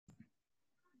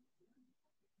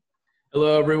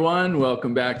Hello, everyone.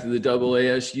 Welcome back to the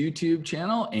AAS YouTube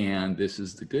channel. And this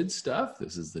is the good stuff.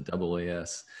 This is the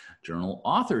AAS Journal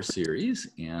Author Series.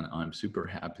 And I'm super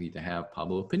happy to have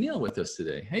Pablo Peñil with us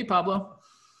today. Hey, Pablo.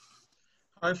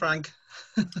 Hi, Frank.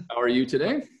 How are you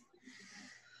today?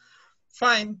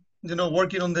 Fine.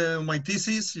 Working on my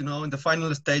thesis, in the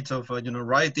final stage of,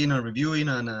 writing and reviewing.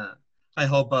 And I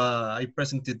hope I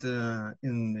present it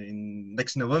in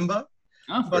next November.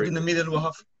 Oh, But in the middle, we'll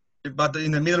have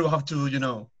to,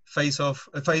 face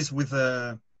with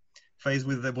the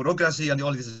bureaucracy and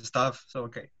all this stuff. So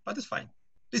okay, but it's fine.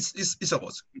 It's a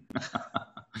was.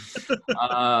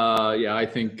 Yeah, I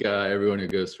think everyone who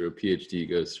goes through a PhD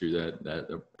goes through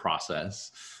that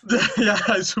process. Yeah,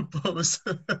 I suppose.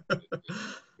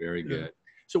 Very good.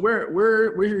 So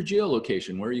where's your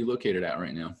geolocation? Where are you located at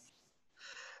right now?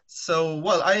 So,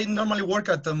 well, I normally work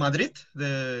at Madrid,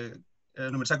 the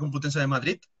Universidad Complutense de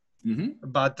Madrid. Mm-hmm.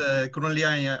 But currently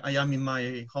I am in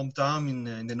my hometown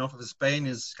in the north of Spain.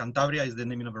 Is Cantabria is the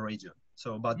name of a region.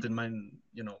 So, but mm-hmm.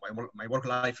 my work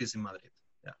life is in Madrid.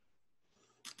 Yeah.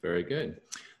 Very good.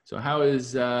 So how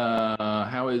is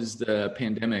the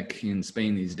pandemic in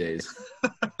Spain these days?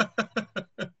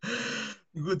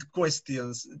 Good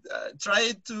questions.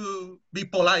 Try to be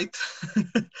polite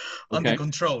under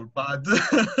control, but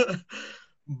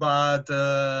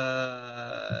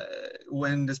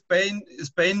when Spain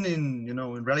in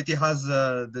reality has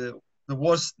the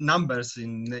worst numbers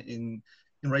in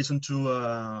relation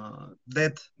to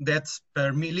deaths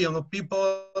per million of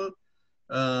people.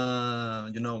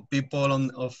 People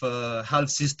of health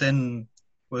system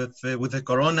with the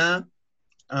corona,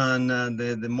 and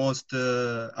the most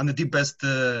and the deepest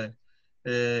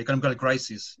economic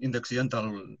crisis in the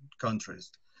occidental countries.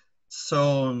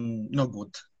 So not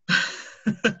good.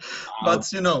 But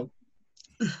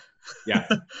yeah,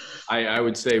 I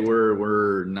would say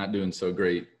we're not doing so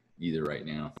great either right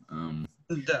now.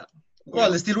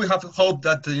 Well, still we have hope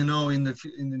that in the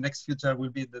next future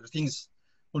the things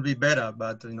will be better,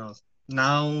 but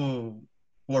now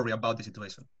worry about the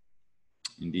situation.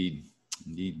 Indeed.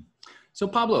 So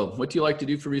Pablo, what do you like to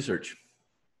do for research?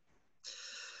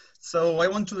 So I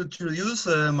want to introduce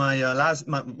my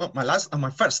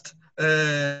first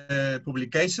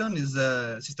publication is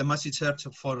a systematic search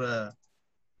for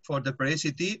the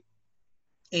periodicity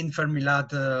in Fermi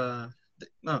large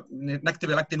inactive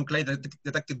galactic nuclei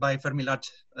detected by Fermi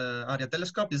large area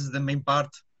telescope. This is the main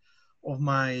part of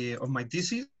my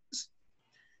thesis.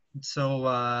 So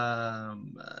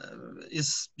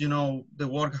the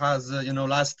work has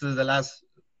the last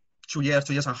 2 years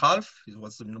and a half. It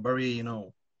was very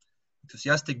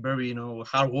enthusiastic, very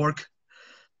hard work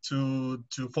to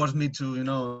force me to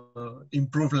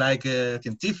improve like a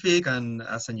scientific and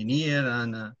as an engineer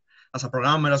and as a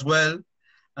programmer as well.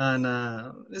 And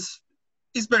it's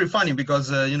very funny because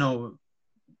to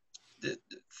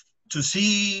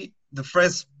see the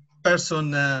first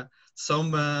person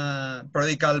some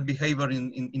periodical behavior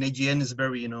in AGN is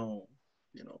very I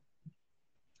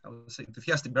would say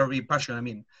enthusiastic, very passionate. I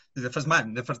mean, the first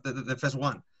one.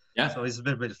 Yeah. So it's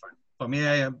very fun for me.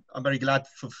 I'm very glad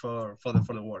for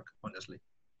the work, honestly.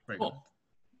 Very cool.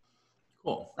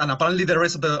 Cool. And apparently the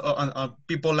rest of the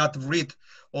people that read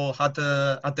or had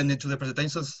attended to the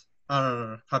presentations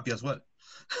are happy as well.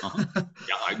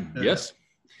 Yes.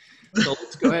 So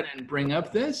let's go ahead and bring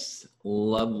up this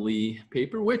lovely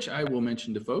paper, which I will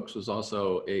mention to folks was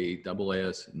also a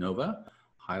AAS Nova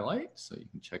Highlight. So you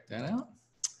can check that out.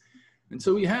 And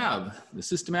so we have the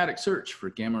systematic search for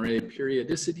gamma ray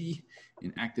periodicity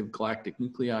in active galactic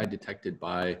nuclei detected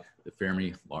by the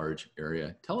Fermi Large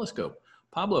Area Telescope.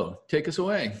 Pablo, take us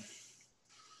away.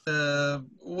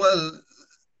 Well,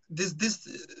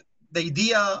 the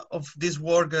idea of this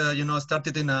work,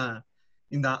 started in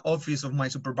the office of my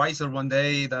supervisor one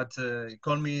day that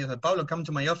called me, Pablo, come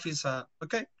to my office.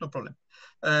 Okay, no problem.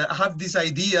 I have this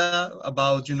idea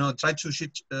about, try to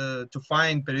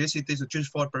find periodicity, to choose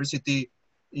for periodicity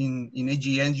in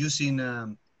AGN using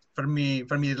Fermi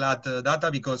data,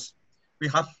 because we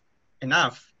have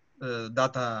enough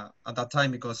data at that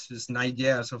time because it's 9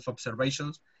 years of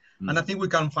observations. Mm-hmm. And I think we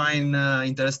can find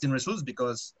interesting results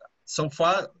because so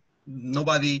far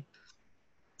nobody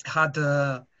had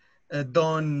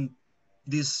done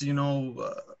this,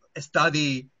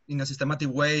 study in a systematic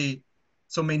way,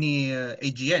 so many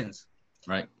AGNs.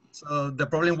 Right. So the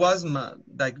problem was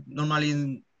like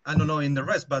normally, I don't know in the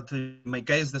rest, but in my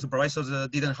case, the supervisors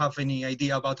didn't have any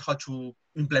idea about how to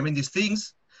implement these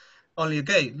things. Only,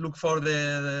 okay, look for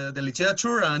the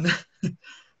literature and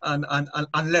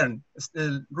and learn,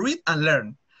 read and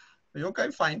learn.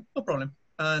 Okay, fine, no problem.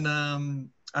 And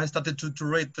I started to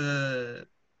read a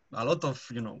lot of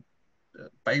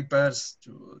papers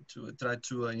to try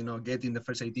to you know, get in the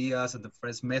first ideas and the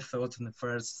first methods and the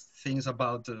first things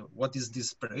about what is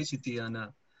this periodicity and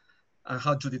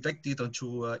how to detect it or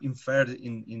to infer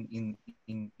in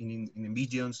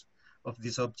mediums of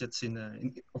these objects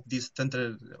of this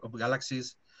center of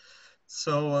galaxies.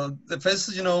 So the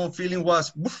first, you know, feeling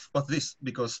was, woof, what's this?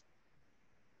 Because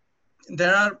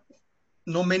there are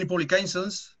not many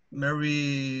publications,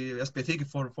 very specific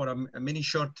for a many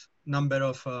short number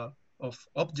of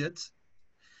objects.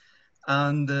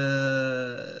 And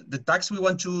the task we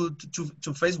want to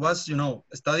face was, you know,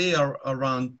 study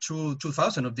around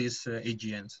 2,000 of these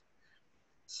AGNs.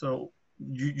 So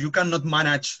you cannot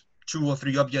manage 2 or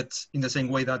 3 objects in the same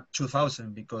way that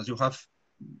 2,000, because you have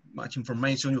much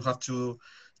information. You have to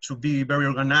be very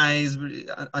organized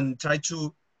and try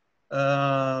to,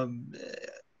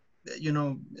 you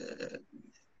know,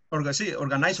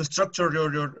 organize or structure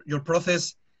your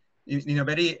process in a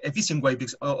very efficient way,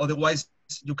 because otherwise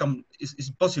it's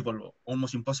impossible,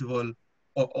 almost impossible,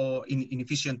 or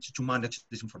inefficient to manage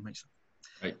this information.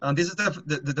 Right. And this is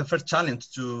the first challenge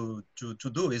to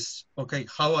do is, okay,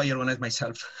 how I organize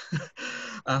myself,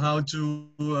 and how to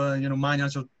you know,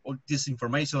 manage all this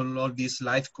information, all these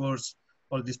life course,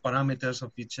 all these parameters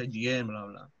of each AGN, blah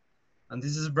blah. And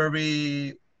this is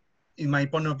very, in my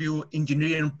point of view,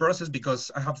 engineering process,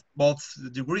 because I have both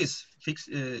degrees,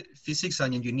 physics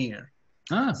and engineer.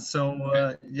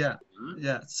 So yeah.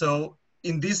 So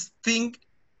in this thing,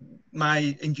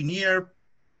 my engineer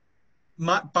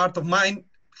part of mine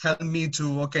helped me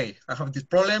to, okay, I have this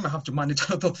problem, I have to manage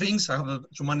a lot of things, I have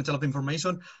to manage a lot of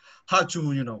information, how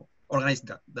to, you know, organize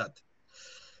that.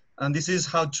 And this is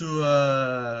how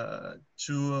to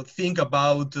think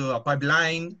about a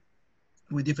pipeline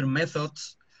with different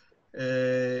methods,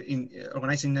 in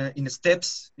organizing in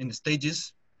steps, in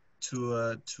stages,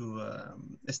 to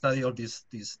study all these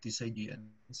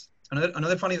AGNs.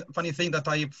 Another funny thing that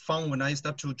I found when I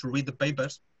started to read the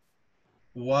papers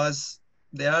was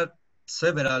there are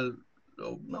several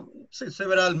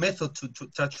methods to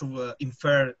try to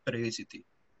infer periodicity.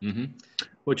 Mm-hmm.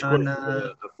 Which is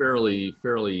a fairly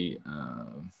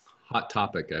hot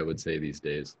topic, I would say, these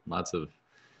days. Lots of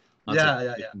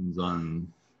questions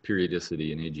on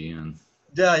periodicity and AGN.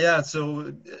 Yeah.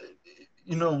 So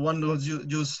you know, one was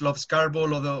use Love's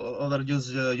carbon, other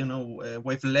use you know,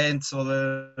 wavelengths,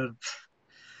 other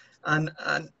and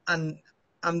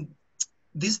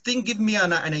this thing give me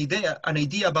an idea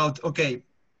about, okay,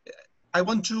 I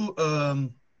want to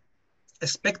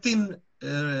expecting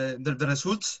the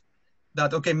results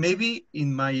that, okay, maybe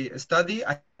in my study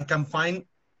I can find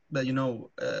the, you know,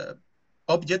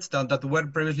 objects that were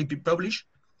previously published.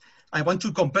 I want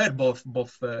to compare both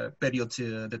periods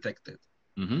detected,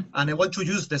 and I want to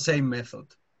use the same method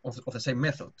of the same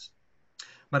methods.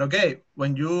 But okay,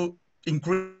 when you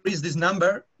increase this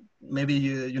number, maybe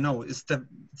you know, it's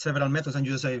several methods, and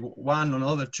you say 1,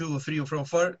 another 2, 3, or 4, or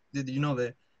 4. You know,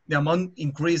 the amount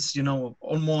increase, you know,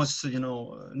 almost, you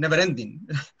know, never ending.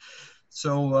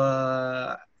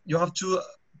 So you have to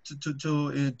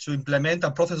implement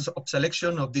a process of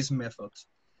selection of these methods.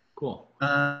 Cool.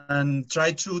 And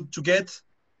try to get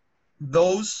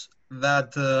those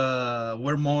that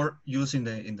were more used in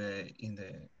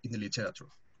the literature.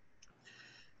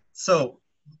 So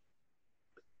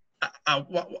at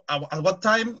what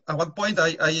point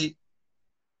I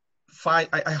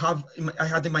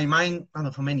had in my mind, I don't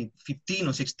know how many, 15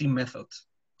 or 16 methods.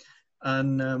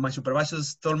 And my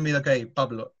supervisors told me, okay,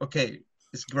 Pablo, okay,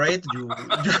 it's great.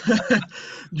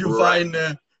 You find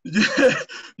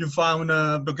you found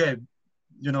okay,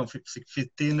 you know,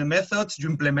 15 methods. You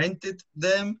implemented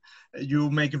them.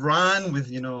 You make it run with,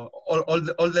 you know, all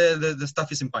the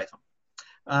stuff is in Python,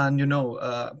 and you know,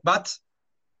 but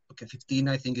okay, 15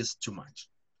 I think is too much,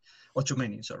 or too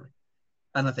many, sorry.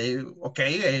 And I say,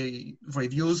 okay, I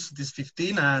reduce this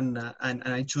 15 and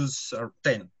I choose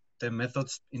 10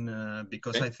 methods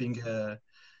because I think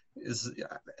is,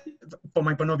 from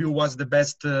my point of view, was the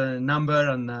best number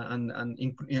and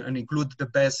include the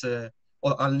best or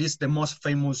at least the most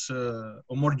famous or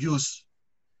more used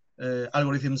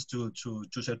algorithms to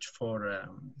search for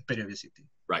periodicity.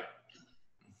 Right.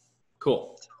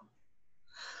 Cool.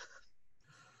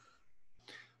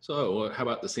 So how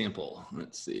about the sample?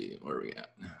 Let's see, where are we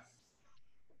at?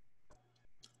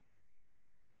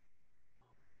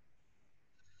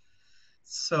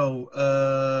 So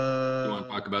you want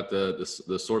to talk about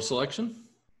the source selection?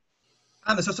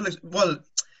 And the source selection. Well,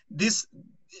 this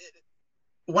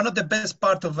one of the best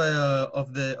part of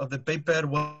the paper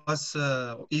was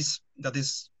is a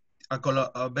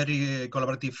very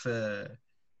collaborative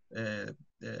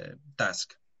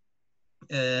task.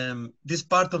 This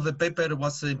part of the paper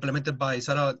was implemented by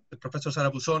Professor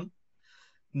Sarah Buson,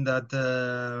 that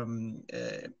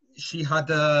he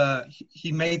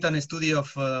made a study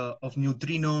of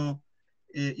neutrino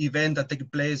event that took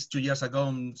place 2 years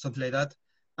ago, something like that.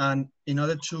 And in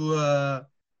order to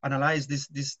analyze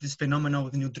this phenomenon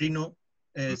of the neutrino,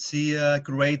 she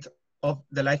create of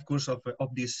the life course of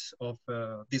these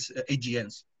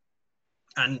AGNs,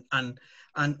 and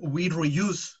we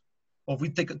reuse, or we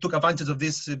took advantage of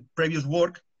this previous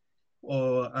work,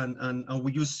 and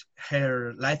we use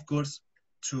her life course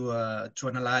to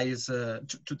analyze,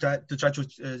 to try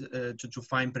to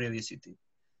find periodicity.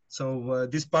 So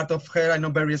this part of her, I'm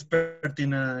not very expert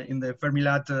in the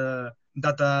Fermi-Lat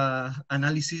data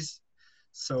analysis.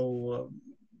 So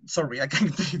sorry, I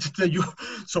can't tell you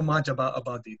so much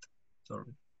about it.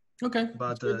 Sorry. Okay.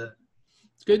 But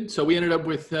it's good. So we ended up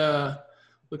with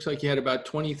looks like you had about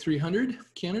 2,300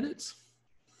 candidates.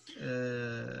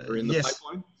 Or in the yes.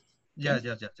 pipeline.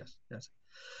 Okay. Yes.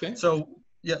 Okay. So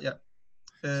yeah.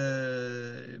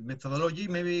 Methodology,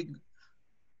 maybe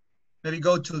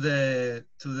go to the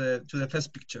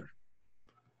first picture.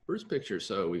 First picture.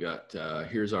 So we got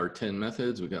here's our 10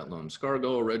 methods. We got Lone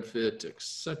Scargo, Redfit,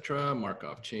 etc.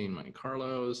 Markov chain, Monte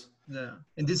Carlos. Yeah.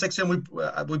 In this section, we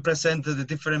present the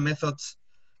different methods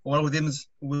or algorithms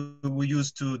we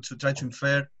use to try to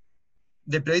infer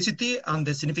the periodicity and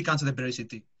the significance of the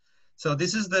periodicity. So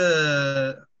this is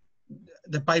the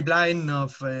pipeline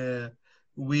of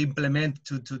we implement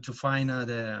to find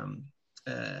the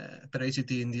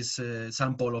periodicity in this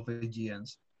sample of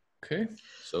AGNs. Okay,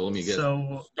 so let me get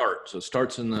start. So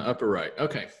starts in the upper right.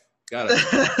 Okay, got it.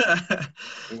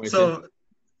 So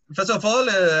first of all,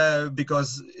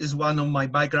 because it's one of my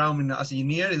background as an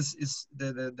engineer, is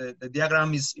the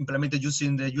diagram is implemented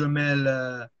using the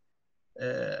UML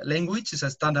language. It's a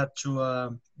standard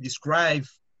to describe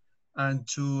and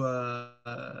to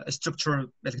structure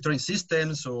electronic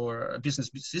systems or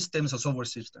business systems or software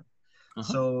systems.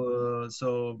 So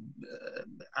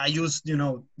I use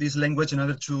this language in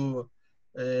order to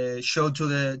show to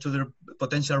the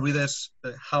potential readers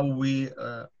how we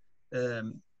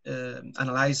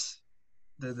analyze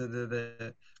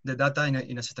the data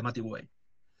in a systematic way.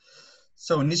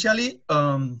 So initially,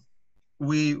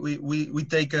 we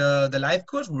take the live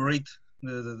course. We read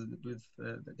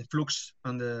the flux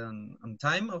and the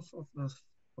time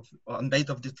and date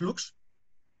of the flux,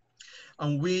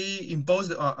 and we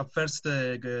impose a first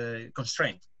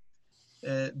constraint.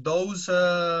 Those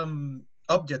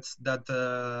objects that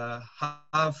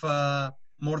have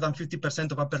more than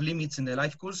 50% of upper limits in the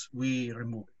live course, we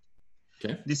remove it.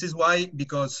 Okay. This is why,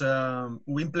 because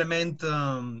we implement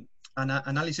an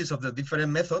analysis of the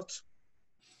different methods,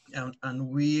 and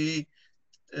we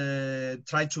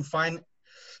try to find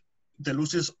the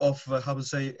losses of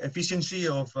efficiency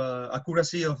of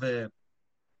accuracy of the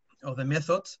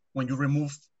methods when you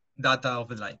remove data of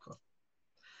the live course.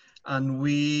 And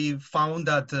we found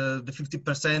that the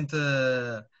 50%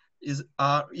 is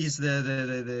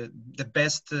the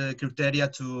best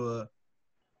criteria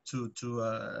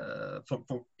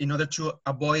in order to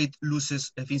avoid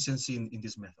losses efficiency in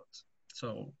these methods.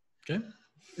 So okay.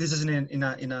 This is in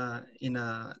a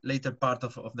later part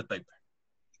of the paper.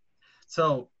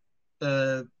 So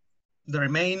the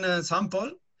remaining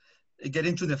sample get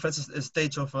into the first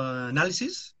stage of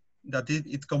analysis, that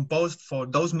it composed for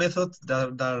those methods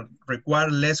that require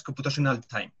less computational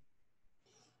time.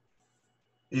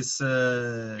 It's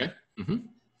okay.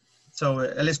 So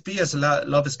LSP is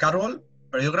Love Scarroll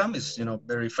parallelogram is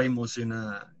very famous in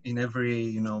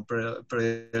every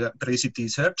periodicity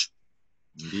search.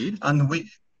 Indeed. And we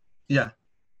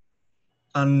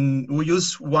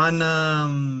use one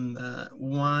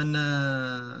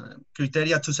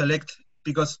criteria to select,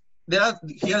 because there are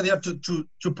two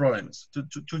problems,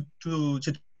 two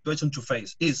situations to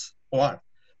face,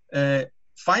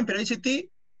 find periodicity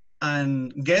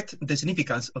and get the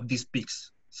significance of these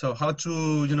peaks. So how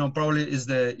to probably is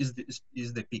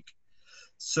the peak.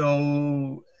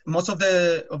 So most of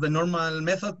the normal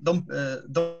method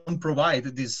don't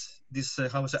provide this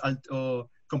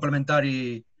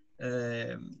complementary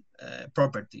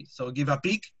property. So give a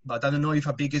peak, but I don't know if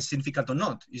a peak is significant or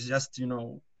not. It's just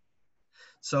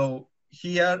So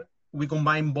here we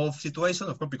combine both situations,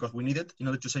 of course, because we need it in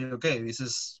order to say, okay,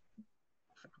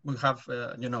 we have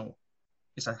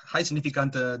it's a high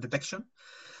significant detection.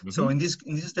 Mm-hmm. So in this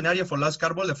scenario for last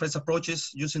carbon, the first approach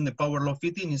is using the power law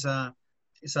fitting. Is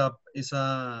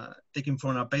taken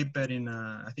from a paper in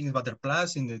I think it's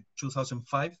Butterplus in the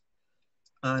 2005,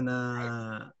 and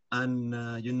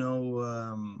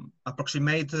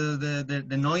approximate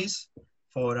the noise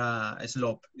for a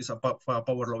slope, for a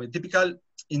power law. Typical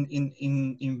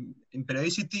in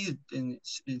periodicity, in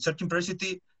searching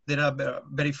periodicity, there are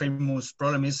very famous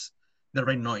problem is the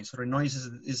red noise. Red noise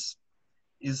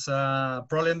is a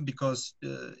problem because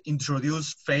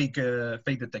introduce fake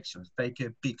detections, fake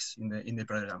peaks in the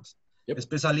programs, yep.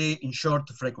 Especially in short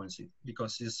frequency,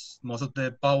 because it's most of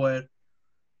the power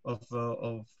of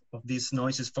this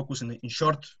noise is focused in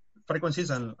short frequencies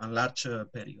and large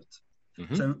periods.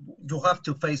 Mm-hmm. So you have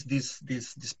to face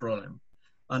this problem,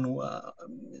 and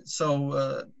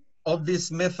all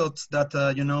these methods that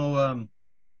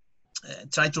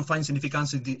try to find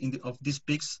significance of these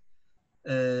peaks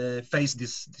face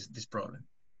this problem.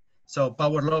 So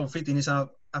power law fitting is a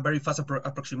very fast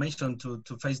approximation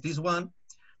to face this one.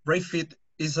 Brave fit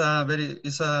is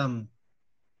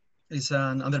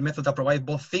another method that provides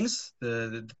both things: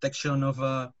 the detection of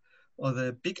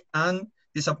the peak, and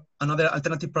is another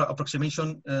alternative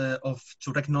approximation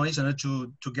to rect noise in order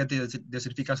to get the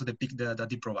significance of the peak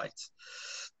that it provides.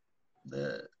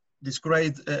 This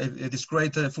great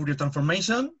Fourier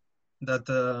transformation that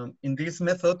in this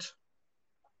method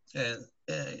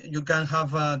you can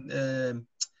have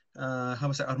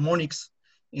harmonics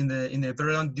in the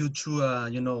program due to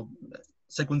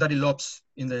secondary lobes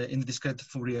in the discrete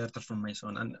Fourier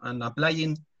transformation, and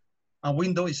applying a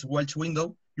window is Welch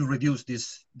window, you reduce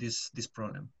this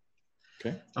problem.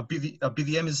 Okay. A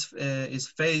PDM is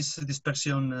phase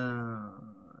dispersion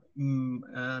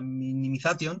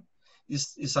minimization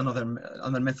is another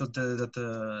method that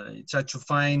try to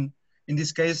find, in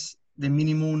this case, the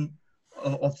minimum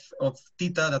of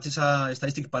theta, that is a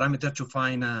statistic parameter to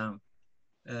find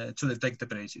to detect the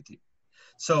periodicity.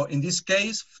 So in this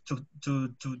case, to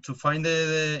find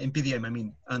in PDM, I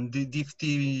mean, and the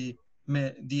DFT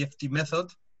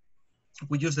method,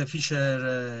 we use the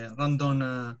Fisher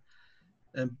random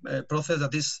process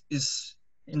that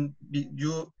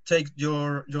you take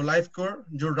your live core,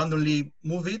 you randomly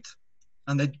move it,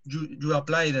 and then you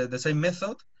apply the same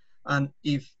method. And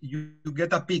if you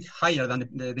get a peak higher than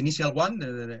the initial one,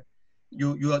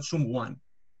 you assume 1.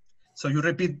 So you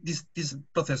repeat this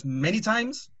process many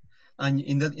times, and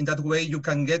in that way you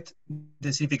can get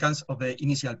the significance of the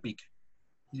initial peak.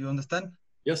 Do you understand?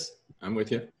 Yes, I'm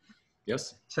with you.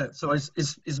 Yes. So it's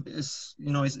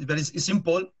very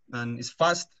simple and it's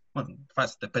fast. Well,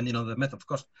 fast depending on the method, of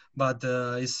course, but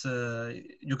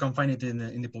you can find it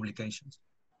in the publications.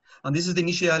 And this is the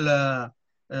initial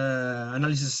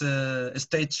analysis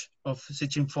stage of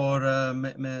searching for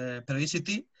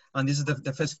periodicity, and this is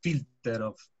the first filter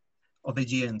of the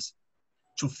AGNs.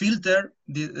 To filter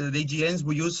the AGNs,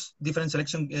 we use different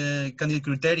selection candidate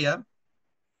criteria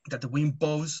that we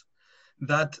impose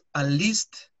that at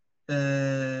least all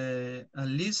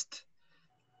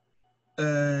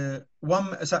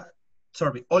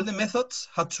the methods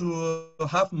have to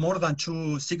have more than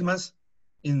 2 sigmas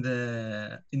in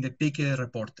the peak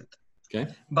reported. Okay.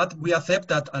 But we accept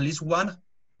that at least one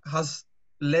has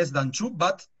less than 2,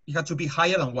 but it has to be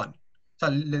higher than 1. So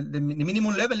the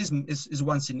minimum level is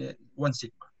 1 sigma,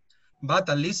 but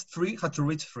at least 3 have to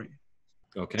reach 3.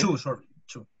 Okay. 2.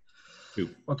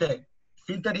 Okay.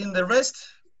 Filtering the rest,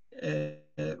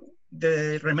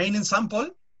 the remaining sample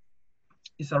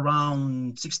is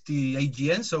around 60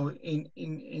 AGNs. So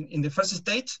in the first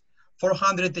stage,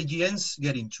 400 AGNs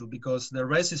get into, because the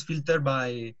rest is filtered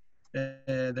by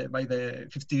the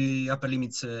 50 upper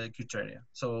limits criteria.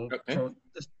 So, okay.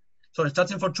 So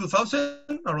starting for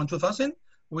 2000, around 2000,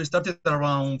 we started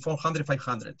around 400,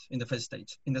 500 in the first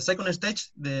stage. In the second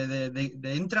stage, the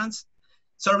entrance,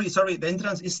 the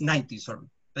entrance is 90, sorry.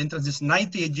 The entrance is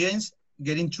 90 AGNs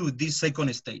get into this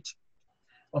second stage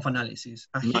of analysis.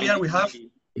 And 90, here we have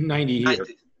 90 here.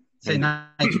 90, say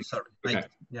 90, sorry. Okay. 90,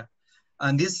 yeah.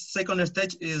 And this second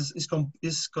stage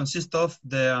consists of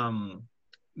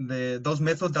those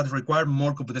methods that require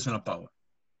more computational power.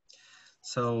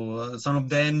 So some of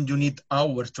them you need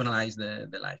hours to analyze the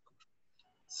live code.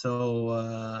 So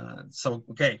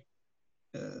okay,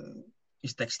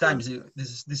 it takes time.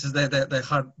 This is the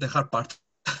hard part,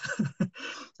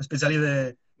 especially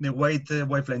the weight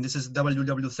wavelength. This is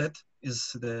WWZ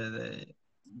is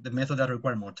the method that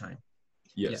requires more time.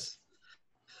 Yes.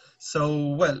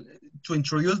 So, well, to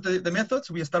introduce the methods,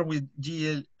 we start with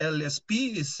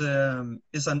GLSP. It's a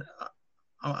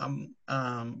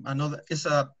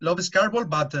Love Scarball,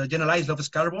 but generalized Love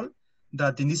Scarball.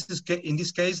 That in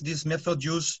this case, this method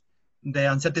uses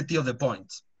the uncertainty of the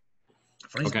points.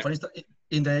 For instance,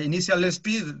 in the initial SP,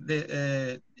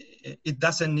 it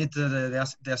doesn't need the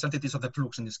uncertainties of the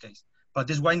flux in this case. But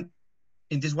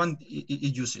in this one,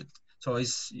 it uses it. So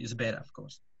it's better, of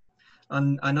course.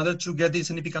 And another to get the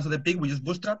significance of the peak, we use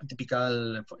bootstrap,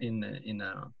 typical in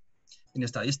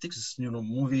statistics.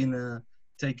 Moving,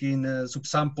 taking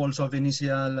subsamples of the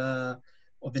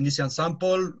initial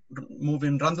sample,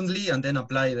 moving randomly, and then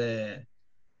apply the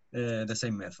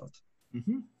same method.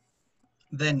 Mm-hmm.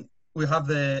 Then we have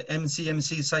the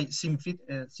MCMC sim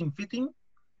fitting.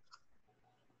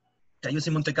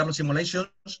 Using Monte Carlo simulations,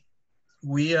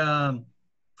 we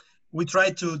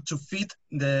try to fit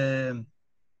the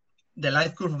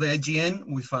light curve of the AGN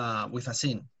with a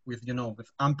scene, with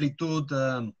amplitude,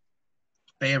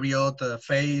 period,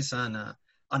 phase, and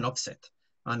an offset,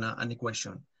 and an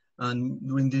equation. And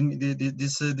during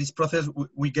this process,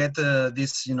 we get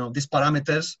these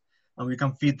parameters, and we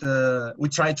can fit. We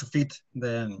try to fit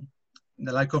the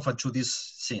light curve to this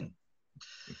scene.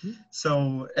 Mm-hmm.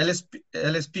 So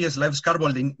LSP is live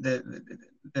scarball,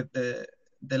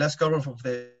 the last curve of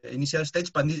the initial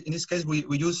stage, but in this case we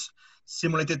use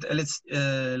simulated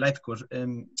light course.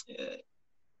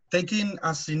 Taking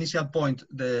as initial point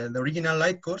the original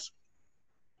light course,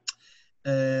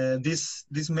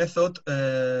 this method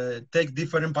take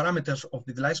different parameters of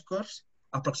the light course,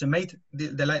 approximate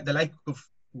the light curve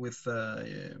with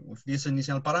these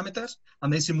initial parameters,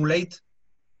 and then simulate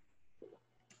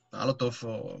a lot of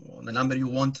the number you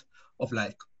want of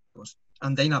light course,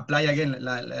 and then apply again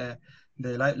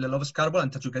the lowest carbon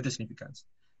until you get the significance.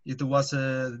 It was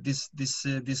this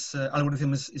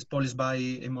algorithm is published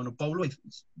by Pablo, I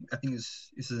think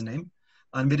is the name,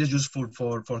 and very useful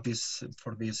for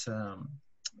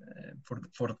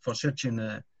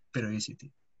searching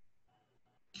periodicity.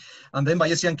 And then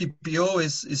Bayesian KPO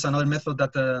is another method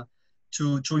that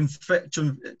to try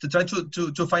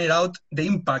to find out the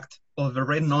impact of the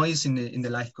red noise in the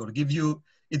light curve.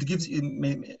 It gives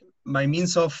by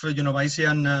means of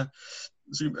Bayesian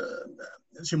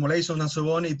simulation and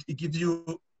so on. It gives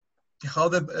you how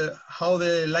the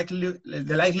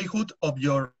likelihood of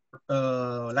your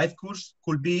light course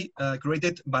could be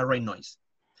created by red noise,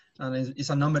 and it's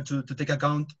a number to take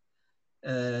account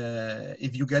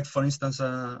if you get, for instance,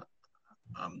 a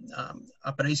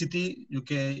periodicity.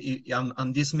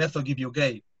 And this method give you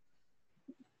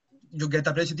you get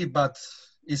a periodicity, but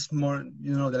it's more,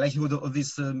 the likelihood of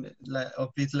this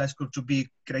light curve to be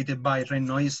created by red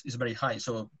noise is very high.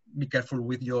 So be careful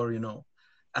with your,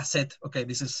 asset. Okay,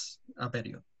 this is a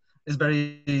period.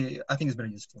 I think it's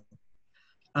very useful.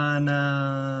 And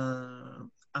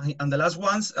the last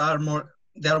ones are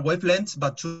they are wavelengths,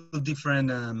 but two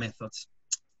different methods.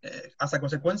 As a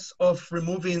consequence of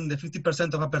removing the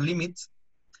 50% of upper limits,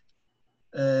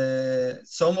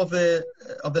 some of the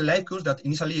light curves that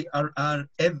initially are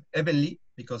evenly,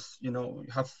 because you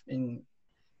have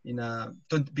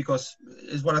because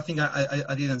it's what I think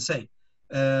I didn't say.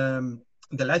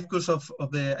 The light curves of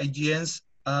the AGNs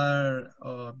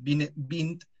are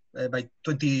being by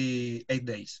 28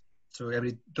 days. So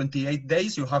every 28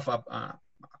 days you have a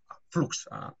flux,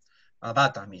 a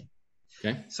data.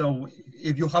 Okay. So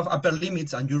if you have upper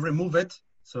limits and you remove it,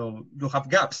 so you have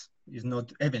gaps. It's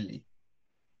not evenly.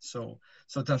 So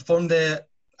transform you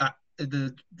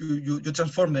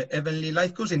transform the evenly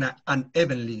light course in an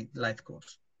unevenly light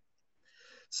course.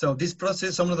 So this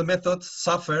process, some of the methods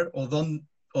suffer or don't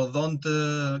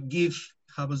give,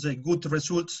 good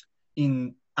results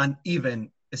in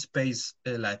uneven space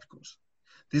light course.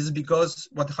 This is because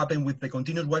what happened with the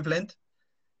continuous wavelength,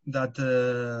 that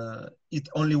it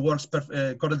only works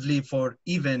correctly for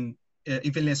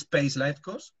evenly spaced light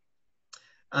course,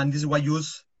 and this is why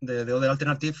use the other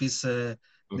alternative is the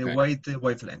weight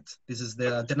wavelength. This is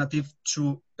the alternative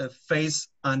to phase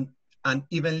an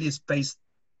evenly spaced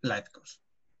light course.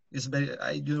 It's very,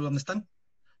 you understand?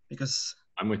 Because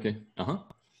I'm with you.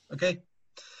 Okay.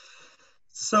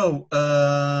 So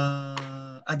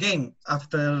again,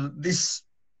 after this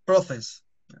process,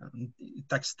 it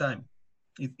takes time.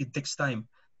 It takes time.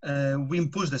 We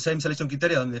impose the same selection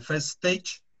criteria in the first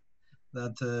stage,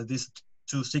 that this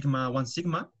 2 sigma, 1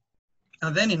 sigma.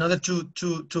 And then in order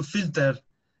to filter,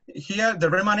 here the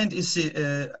remanent is,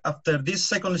 after this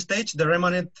second stage, the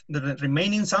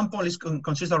remaining sample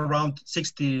consists of around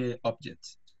 60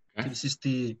 objects,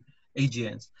 60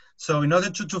 AGNs. So in order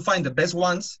to find the best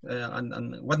ones,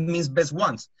 and what means best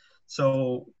ones?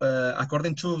 So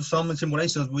according to some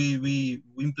simulations we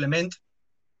implement,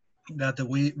 that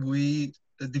we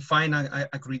define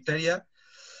a criteria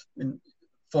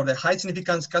for the high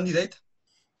significance candidate,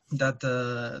 that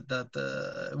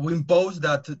we impose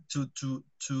that to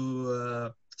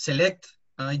select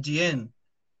IGN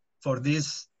for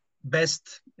this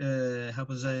best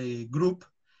group,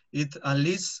 it at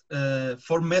least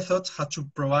 4 methods have to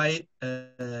provide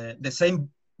the same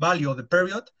value of the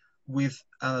period with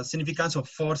a significance of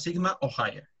 4 sigma or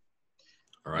higher.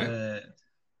 All right.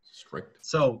 Strict.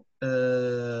 So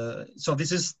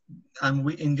this is,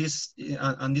 and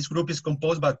this group is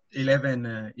composed by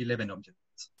 11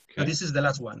 objects. Okay. So this is the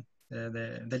last one.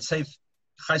 The safe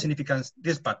high significance.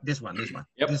 This one.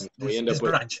 Yep. This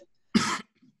branch.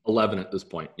 11 at this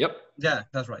point. Yep. Yeah,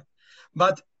 that's right.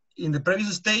 But in the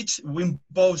previous stage, we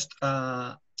imposed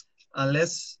a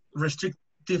less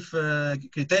restrictive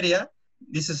criteria.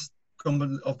 This is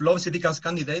of low significance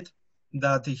candidate.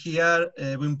 That here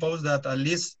we impose that at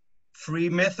least 3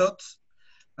 methods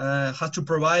have to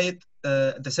provide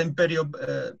the same period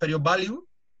value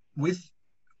with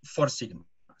 4 sigma.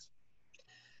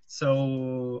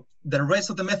 So the rest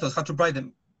of the methods have to provide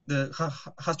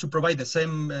the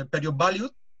same period value,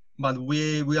 but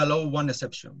we allow one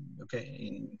exception. Okay,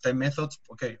 in 10 methods,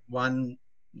 okay, one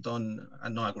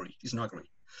not agree. It's not agree.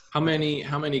 How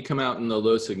many come out in the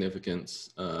low significance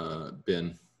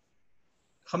bin?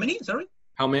 How many? Sorry.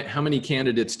 How many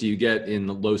candidates do you get in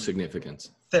the low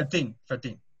significance? 13.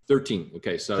 13.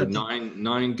 Okay, so 13.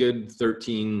 nine good,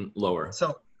 13 lower.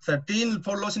 So 13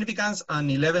 for low significance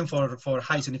and 11 for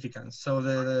high significance. So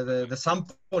the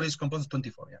sample is composed of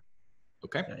 24. Yeah.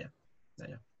 Okay.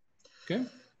 Yeah. Okay.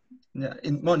 Yeah.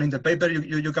 In the paper,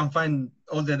 you can find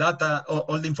all the data,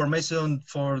 all the information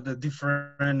for the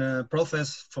different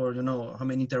process for how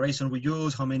many iterations we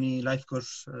use, how many life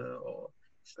curves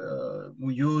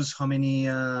we use, how many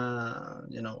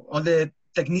all the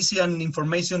technician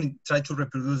information. Try to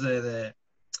reproduce the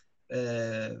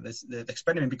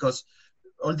experiment, because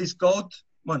all this code,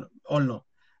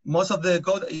 most of the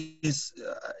code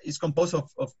is composed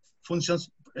of functions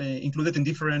included in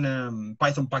different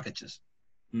Python packages.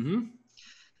 Mm-hmm.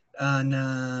 And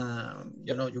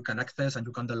you can access and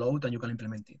you can download and you can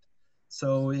implement it.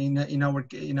 So in our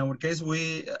case,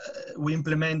 we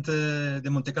implement the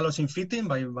Monte Carlo scene fitting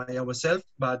by ourselves,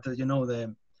 but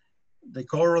the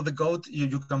core of the code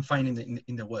you can find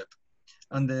in the web.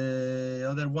 And the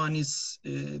other one is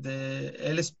the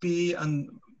LSP and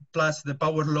plus the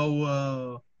power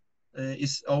law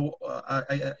is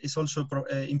also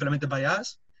implemented by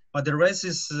us. But the rest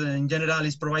is in general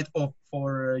is provided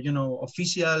for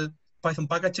official Python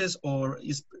packages, or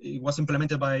it was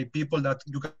implemented by people that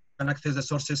you can access the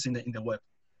sources in the web.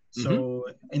 Mm-hmm. So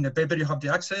in the paper you have the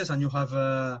access and you have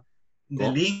the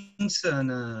links and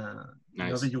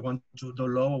whatever you want to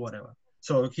download or whatever.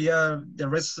 So here the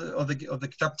rest of the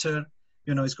capture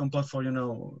is composed for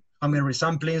how many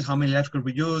resamplings, how many life curves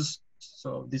we use.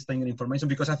 So this thing information,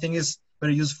 because I think it's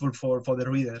very useful for the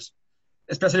readers,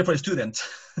 especially for students,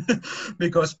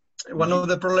 because one of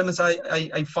the problems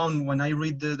I found when I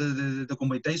read the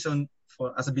documentation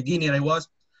as a beginner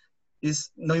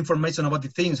is no information about the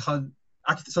things. How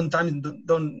sometimes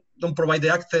don't provide the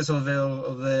access of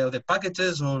the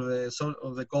packages or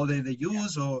the code they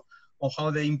use or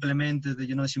how they implement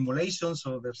the simulations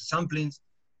or the samplings.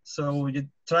 So you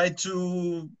try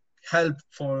to help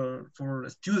for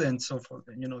students or for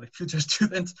the future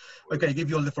students. Okay, give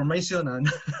you all the information and,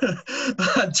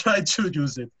 and try to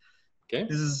use it. Okay.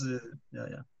 This is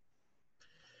yeah.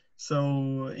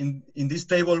 So in this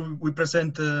table we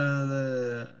present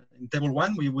in table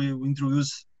 1 we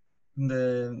introduce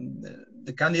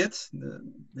the candidates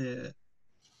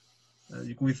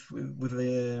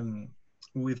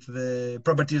with the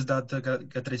properties that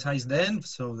characterize them.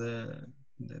 So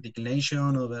the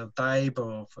declination or the type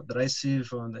of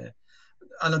adhesive and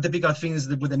the typical things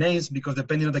with the names, because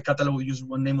depending on the catalog we use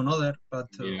one name or another. But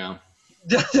yeah.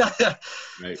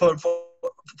 Right.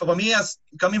 For me, as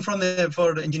coming from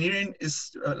for engineering,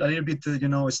 is a little bit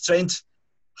strange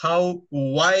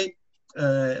why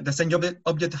the same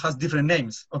object has different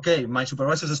names. Okay, my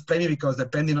supervisors explain me because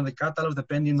depending on the catalog,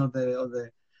 depending on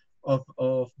the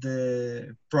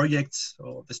projects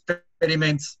or the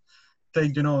experiments,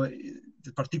 take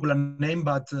the particular name.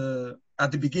 But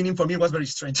at the beginning, for me, it was very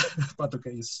strange. But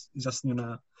okay, it's just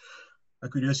a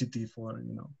curiosity for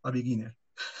a beginner.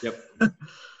 Yep.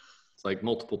 It's like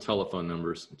multiple telephone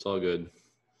numbers. It's all good.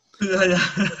 Yeah.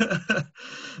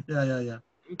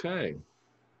 Okay.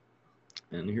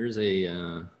 And here's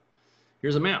a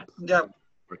map. Yeah.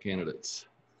 For candidates.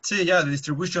 See, yeah, the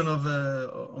distribution of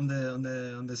on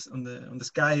the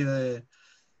sky,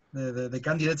 the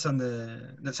candidates and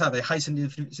the high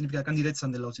significant candidates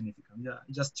and the low significant. Yeah,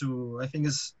 I think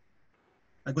it's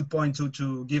a good point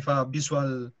to give a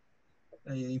visual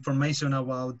information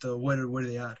about where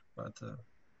they are. But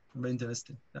very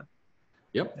interesting. Yeah.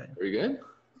 Yep. Yeah. Very good.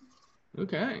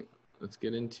 Okay, let's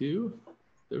get into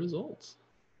the results.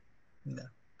 Yeah.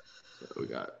 So we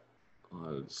got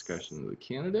discussion of the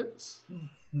candidates.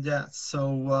 Yeah, so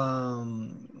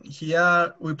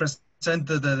here we present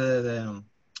the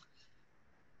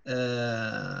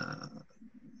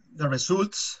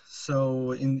results.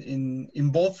 So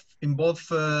in both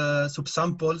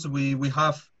subsamples, we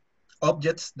have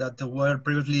objects that were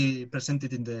previously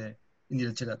presented in the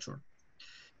literature.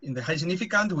 In the high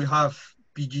significant, we have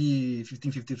PG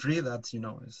 1553, that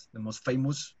is the most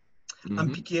famous,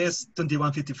 and PKS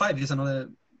 2155 is another.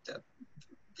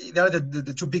 They are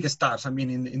the two biggest stars. I mean,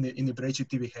 in the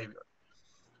periodicity behavior,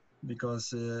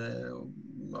 because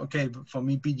okay, for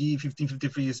me, PG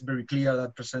 1553 is very clear,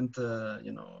 that present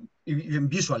even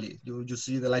visually you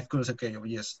see the life course. Okay, oh,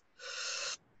 yes,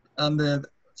 and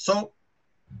so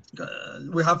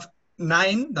we have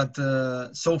 9 that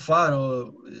so far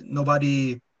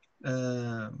nobody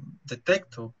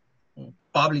detect or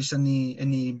publish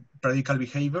any periodical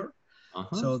behavior.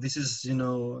 So this is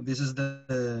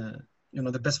the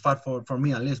best part for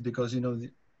me, at least, because I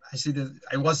see that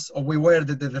we were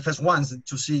the first ones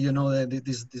to see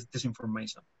this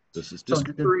information. This is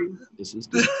discovery. This is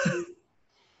discovery.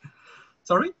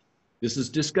 Sorry? This is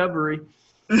discovery.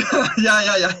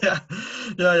 Yeah.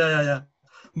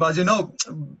 But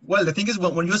well, the thing is,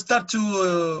 when you start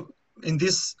to in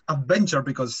this adventure,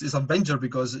 because it's adventure,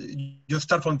 because you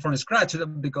start from scratch,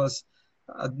 because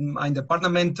in the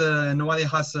department nobody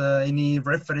has any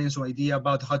reference or idea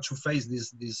about how to face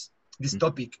this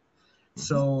topic.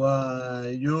 So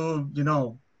you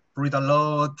read a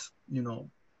lot,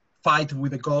 fight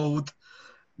with the code,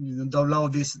 you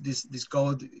download this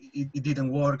code, it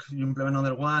didn't work, you implement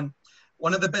another one.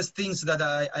 One of the best things that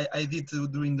I did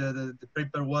during the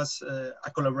paper was a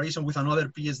collaboration with another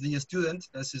PhD student.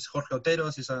 This is Jorge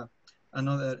Oteros, is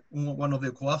one of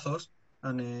the co-authors,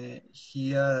 and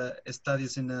he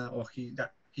studies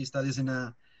he studies in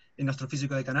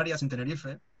Astrofísica de Canarias in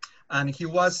Tenerife, and he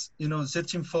was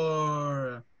searching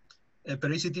for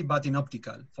periodicity, but in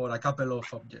optical, for a couple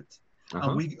of objects.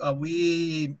 And we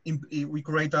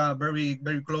create a very,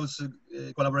 very close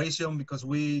collaboration, because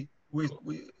we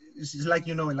it's like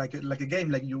like a game,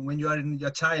 like when you are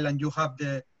a child and you have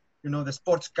the the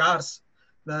sports cars,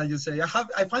 that you say,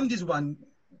 I find this one.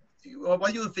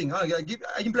 What do you think? I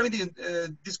implemented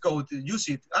this code. Use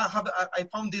it. I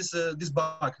found this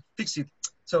bug. Fix it.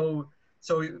 So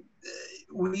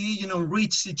we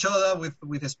reach each other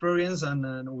with experience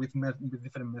and with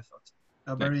different methods.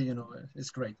 Very it's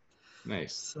great.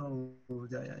 Nice. So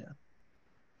yeah.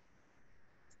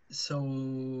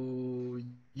 So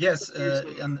yes,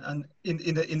 and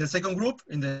in the second group,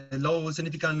 in the low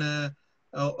significant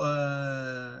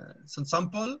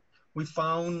sample, we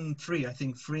found three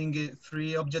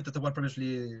objects that were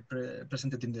previously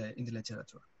presented in the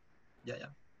literature. Yeah.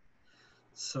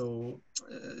 So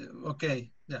okay,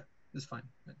 yeah, that's fine.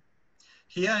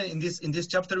 Here in this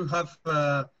chapter, we have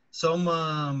some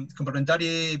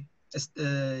complementary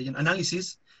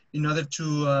analysis in order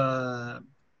to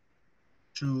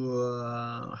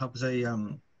how to say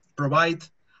provide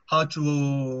how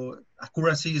to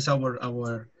accuracy is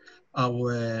our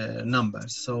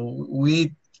numbers. So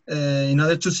we in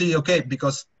order to see, okay,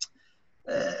 because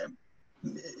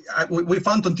we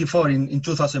found 24 in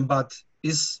 2000, but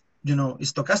is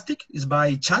is stochastic, is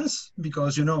by chance,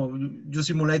 because you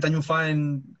simulate and you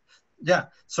find, yeah.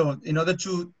 So in order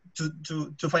to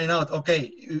find out,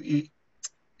 okay,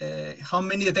 how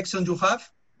many detections you have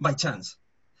by chance.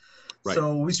 Right.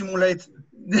 So we simulate,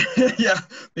 yeah,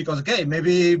 because okay,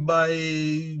 maybe by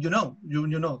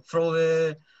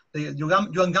throw you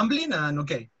are gambling, and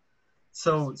okay,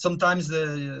 so sometimes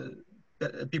the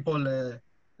people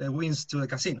wins to the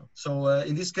casino. So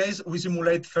in this case, we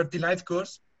simulate 30 life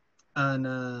course and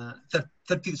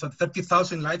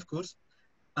 30,000 life course,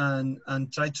 and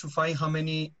try to find how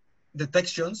many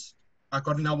detections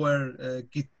according to our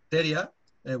criteria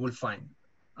will find.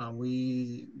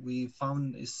 We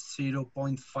found is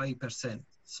 0.5%.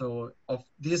 So of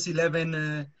these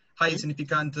 11 high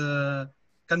significant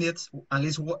candidates, at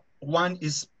least one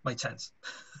is by chance.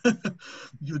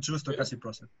 You choose stochastic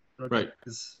process. Right.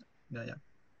 Yeah.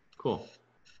 Cool.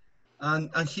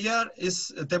 And here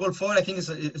is table 4. I think is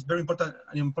very important,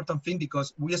 an important thing,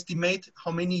 because we estimate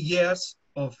how many years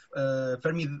of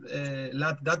Fermi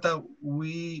lab data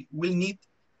we will need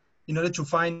in order to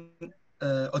find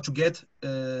or to get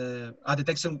a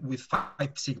detection with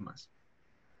 5 sigmas.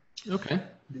 Okay.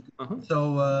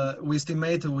 So we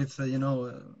estimate with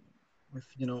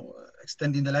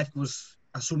extending the life course,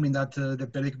 assuming that the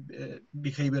periodic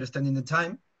behavior extending the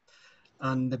time,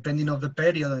 and depending of the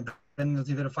period and depending of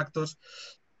different factors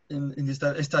in these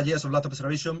extra years of lab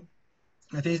observation,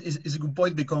 I think it's a good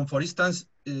point because, for instance,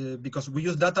 because we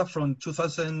use data from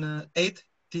 2008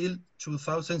 till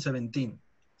 2017,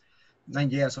 9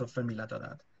 years of Fermi-Lat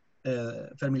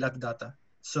data.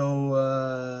 So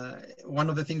one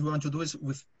of the things we want to do is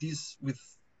with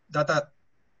data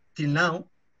till now,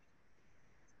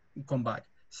 come back.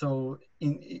 So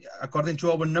according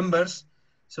to our numbers,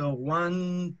 so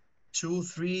 1, 2,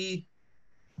 3,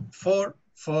 4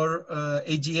 for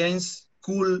AGNs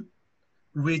could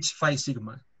reach 5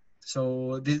 sigma.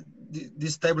 So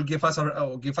this table give us,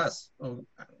 in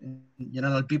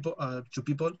general people, to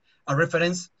people, a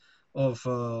reference of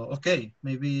okay,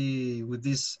 maybe with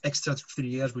this extra 3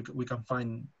 years we can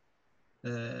find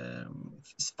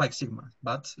 5 sigma,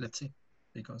 but let's see,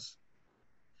 because.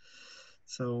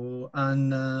 So,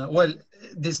 and well,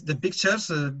 the pictures,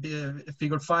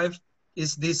 figure 5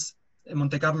 is this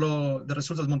Monte Carlo, the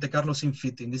result of Monte Carlo scene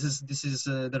fitting. This is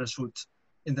the result.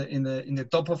 In the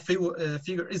top of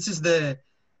figure, this is the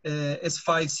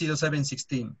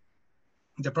S50716.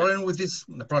 The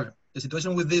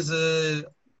situation with this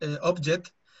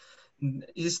object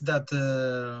is that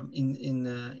in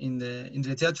the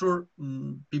literature,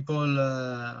 people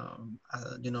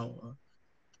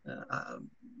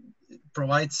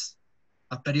provides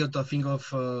a period, I think,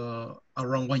 of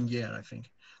around 1 year, I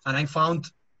think. And I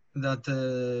found that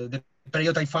the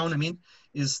period I found,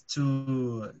 is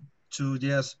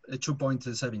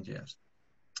 2.7 years.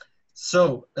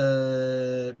 So,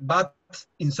 but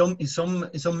in some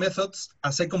methods,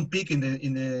 a second peak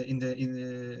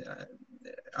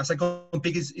a second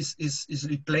peak is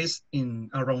replaced in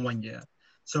around 1 year.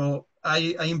 So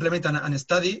I implement an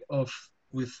study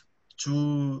with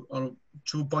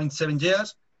 2.7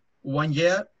 years, 1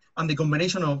 year, and the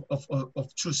combination of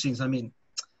two things.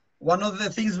 One of the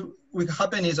things will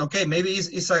happen is, okay, maybe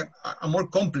it's a more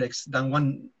complex than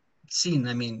one scene.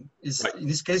 Right. In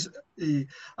this case,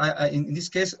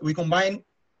 we combine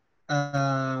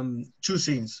two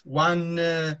scenes. One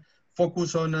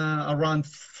focus on around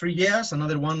 3 years,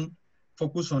 another one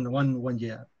focus on one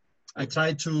year. I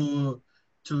try to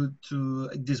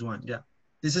this one, yeah.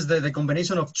 This is the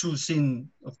combination of two scenes.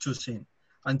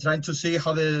 I'm trying to see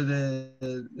how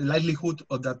the likelihood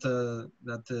of that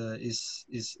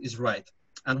is right.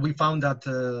 And we found that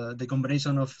the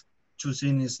combination of two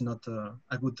scenes is not a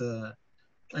good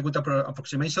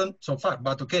approximation so far.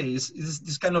 But okay, it's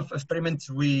this kind of experiment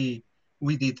we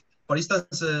did. For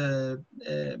instance,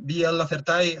 BL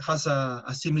Lacertae has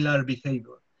a similar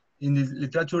behavior. In the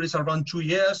literature, it's around 2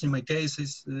 years. In my case,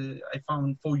 I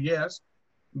found 4 years.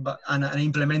 And I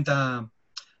implement a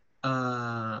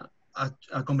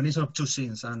combination of two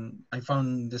scenes, and I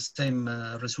found the same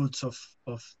results of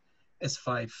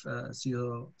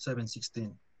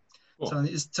S50716. Cool. So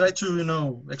it's try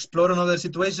to explore another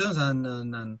situations and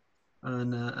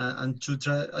to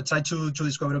try to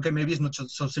discover, okay, maybe it's not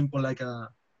so simple like a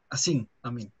scene.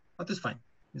 But it's fine.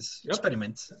 It's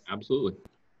experiments. Absolutely.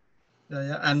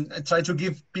 Yeah, and I try to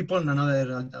give people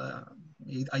another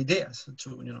ideas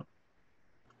to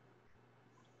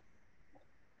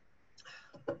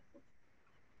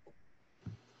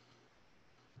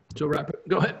So go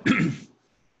ahead.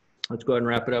 Let's go ahead and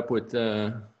wrap it up with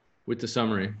the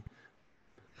summary.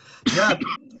 Yeah.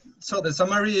 So the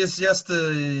summary is just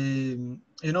we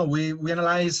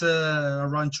analyze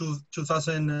around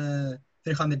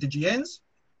 2,300 DGNs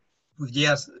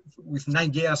with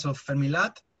 9 years of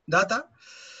Fermi-Lat data.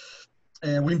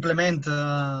 We implement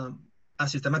a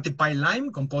systematic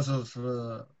pipeline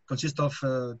consists of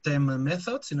 10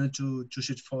 methods in order to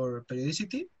search for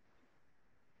periodicity.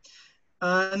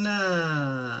 And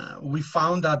we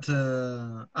found that,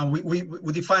 and we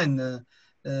define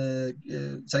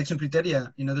selection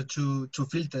criteria in order to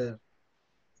filter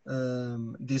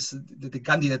the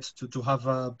candidates to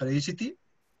have periodicity.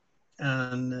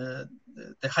 And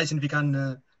the high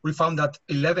significant, we found that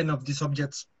 11 of these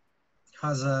objects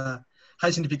has high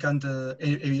significant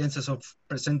evidences of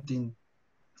presenting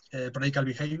periodical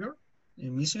behavior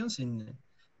emissions in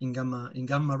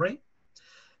gamma ray.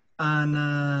 And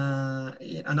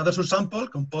another subsample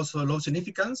composed of low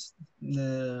significance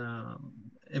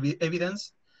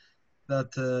evidence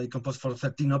that composed for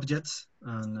 13 objects.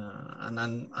 And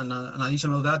in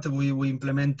addition to that, we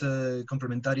implement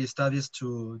complementary studies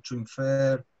to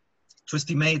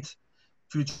estimate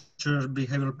future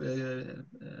behavior,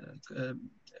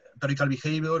 periodical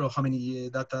behavior, or how many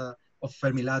data of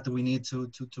Fermi-Lat we need to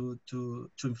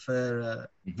infer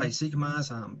 5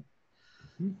 sigmas.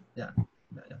 Yeah.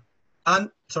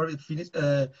 And sorry, finish.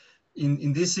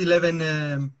 In these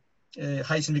 11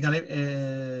 high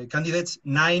significant candidates,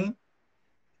 9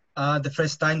 the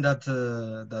first time that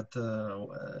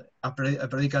a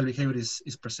periodical behavior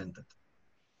is presented.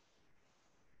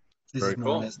 This Very is more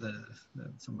cool. or less the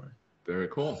summary. Very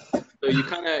cool. So you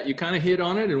kind of hit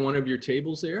on it in one of your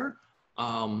tables there,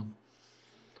 on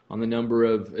the number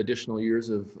of additional years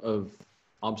of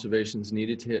observations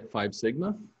needed to hit 5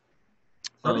 sigma.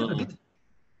 Sorry, repeat.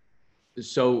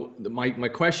 So my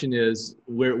question is,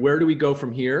 where do we go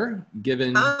from here,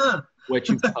 given what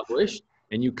you've published?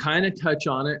 And you kind of touch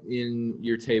on it in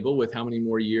your table with how many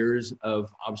more years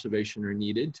of observation are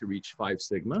needed to reach 5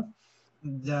 sigma.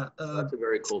 Yeah, that's a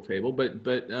very cool table. But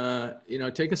you know,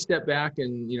 take a step back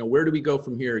and, you know, where do we go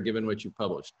from here, given what you've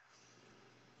published?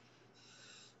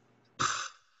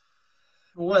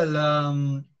 Well,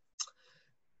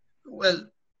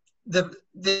 there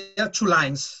are 2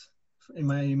 lines in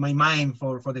my mind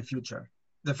for the future.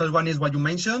 The first one is what you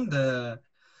mentioned,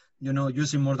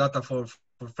 using more data for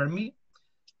Fermi,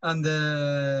 and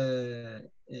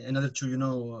another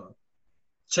 2,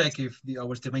 check if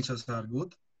our estimations are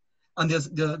good. And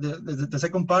the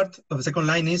second part of the second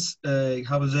line is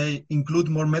how to say, include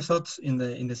more methods in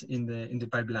the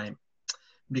pipeline,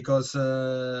 because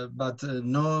but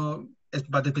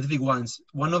specific ones.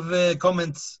 One of the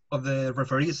comments of the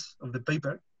referees of the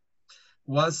paper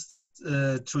was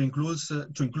to include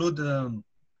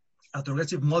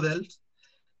autoregressive models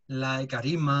like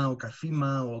ARIMA or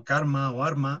CARFIMA or KARMA or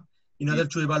ARMA in order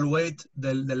to evaluate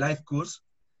the life course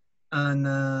and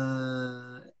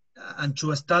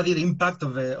to study the impact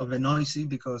of the noisy,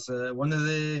 because one of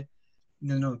the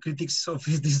critics of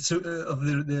this of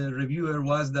the reviewer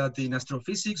was that in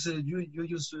astrophysics you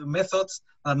use methods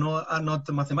are not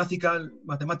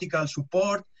mathematical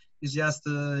support. It's just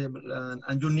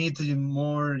and you need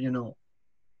more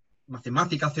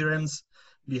mathematical theorems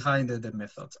behind the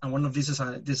methods, and one of these is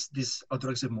this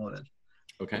autoregressive model.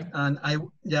 Okay. And I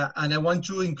want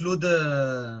to include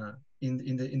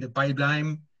in the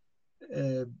pipeline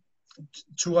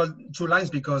two lines,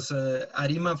 because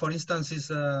ARIMA, for instance,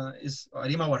 is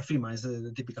ARIMA or FIMA is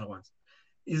the typical ones.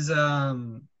 Is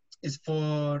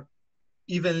for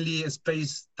evenly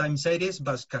spaced time series,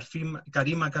 but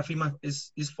CARIMA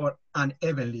is for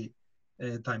unevenly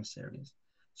time series.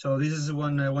 So this is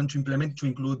one I want to implement, to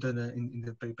include in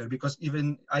the paper, because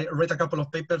even I read a couple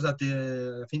of papers that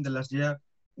I think the last year,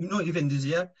 even this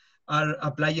year, are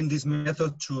applying this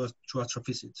method to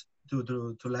astrophysics,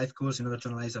 to life course in order to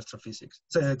analyze astrophysics,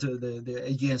 so to the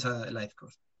AGN's life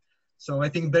course. So I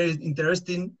think very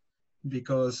interesting,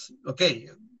 because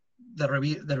the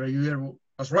reviewer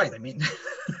was right. I mean,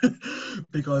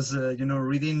 because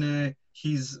reading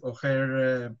his or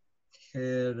her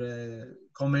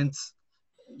comments,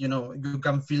 you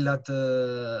can feel that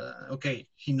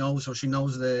he knows or she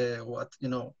knows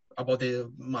about the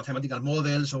mathematical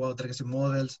models or autoregressive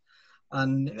models,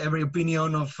 and every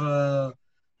opinion of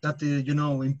that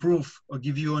improve or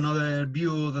give you another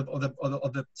view of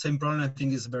the same problem, I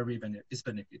think is very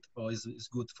benefit, or is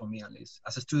good for me, at least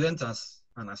as a student and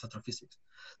as astrophysics.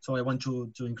 So I want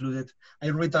to include it. I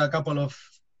read a couple of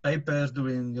papers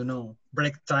during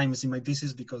break times in my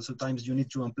thesis, because sometimes you need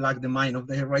to unplug the mind of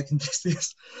the writing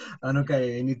thesis, and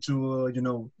I need to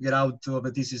get out of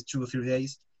the thesis 2 or 3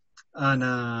 days, and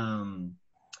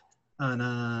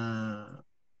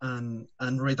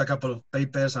read a couple of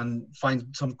papers and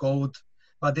find some code.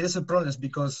 But there is a problem,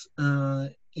 because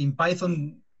in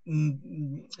Python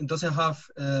it doesn't have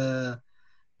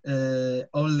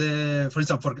all the, for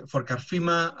example, for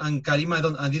CARFIMA and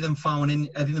KARIMA, I didn't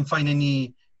find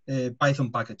any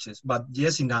Python packages, but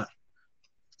yes, in R.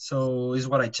 So is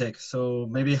what I check. So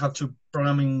maybe I have to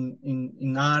program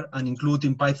in R and include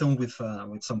in Python with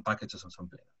some packages or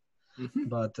something. Mm-hmm.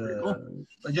 But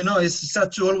it's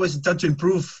always start to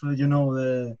improve.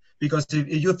 Because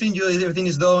if you think everything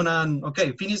is done and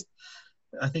finished,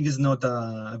 I think it's not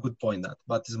a good point.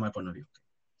 But this is my point of view.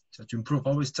 So to improve,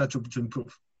 always try to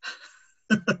improve.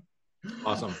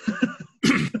 Awesome.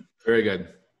 Very good.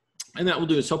 And that will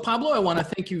do it. So Pablo, I want to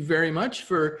thank you very much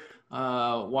for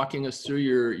walking us through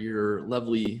your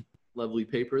lovely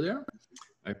paper there.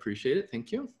 I appreciate it.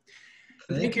 Thank you.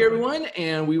 Thank you, everyone,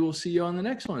 and we will see you on the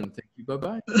next one. Thank you.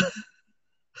 Bye-bye.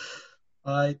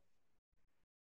 Bye.